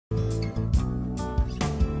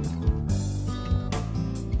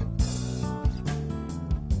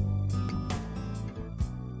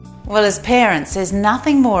Well, as parents, there's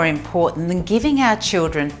nothing more important than giving our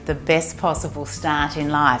children the best possible start in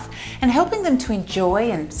life, and helping them to enjoy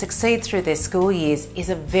and succeed through their school years is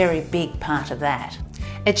a very big part of that.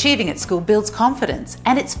 Achieving at school builds confidence,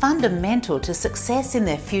 and it's fundamental to success in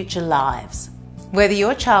their future lives. Whether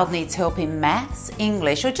your child needs help in maths,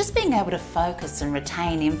 English, or just being able to focus and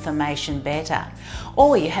retain information better,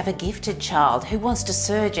 or you have a gifted child who wants to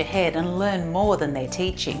surge ahead and learn more than they're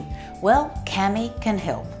teaching, well, Cami can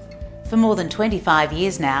help. For more than 25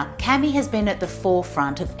 years now, Cami has been at the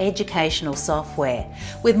forefront of educational software,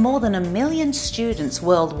 with more than 1 million students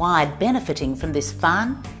worldwide benefiting from this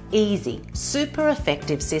fun, easy, super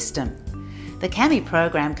effective system. The Cami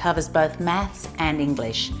program covers both maths and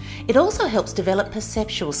English. It also helps develop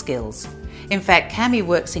perceptual skills. In fact, Cami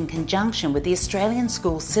works in conjunction with the Australian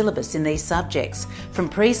school syllabus in these subjects, from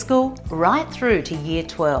preschool right through to Year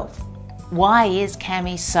 12. Why is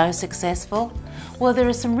Cami so successful? Well, there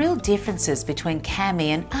are some real differences between Cami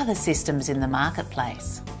and other systems in the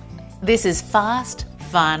marketplace. This is fast,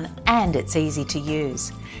 fun, and it's easy to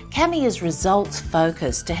use. Cami is results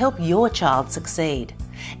focused to help your child succeed.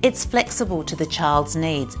 It's flexible to the child's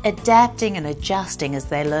needs, adapting and adjusting as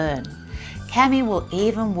they learn. Cami will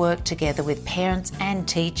even work together with parents and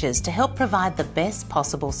teachers to help provide the best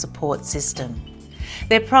possible support system.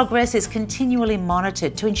 Their progress is continually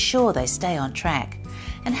monitored to ensure they stay on track.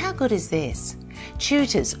 And how good is this?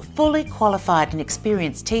 Tutors, fully qualified and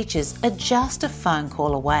experienced teachers, are just a phone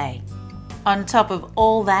call away. On top of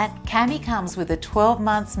all that, Cami comes with a 12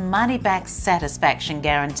 months money-back satisfaction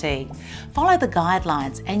guarantee. Follow the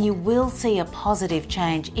guidelines and you will see a positive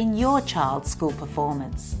change in your child's school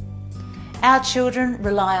performance. Our children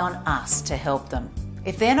rely on us to help them.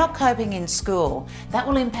 If they're not coping in school, that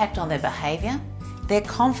will impact on their behaviour, their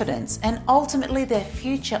confidence, and ultimately their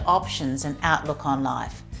future options and outlook on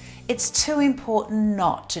life. It's too important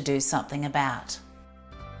not to do something about.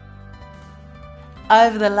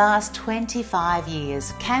 Over the last 25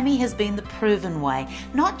 years, Cami has been the proven way,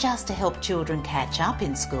 not just to help children catch up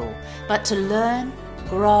in school, but to learn,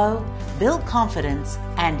 grow, build confidence,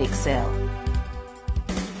 and excel.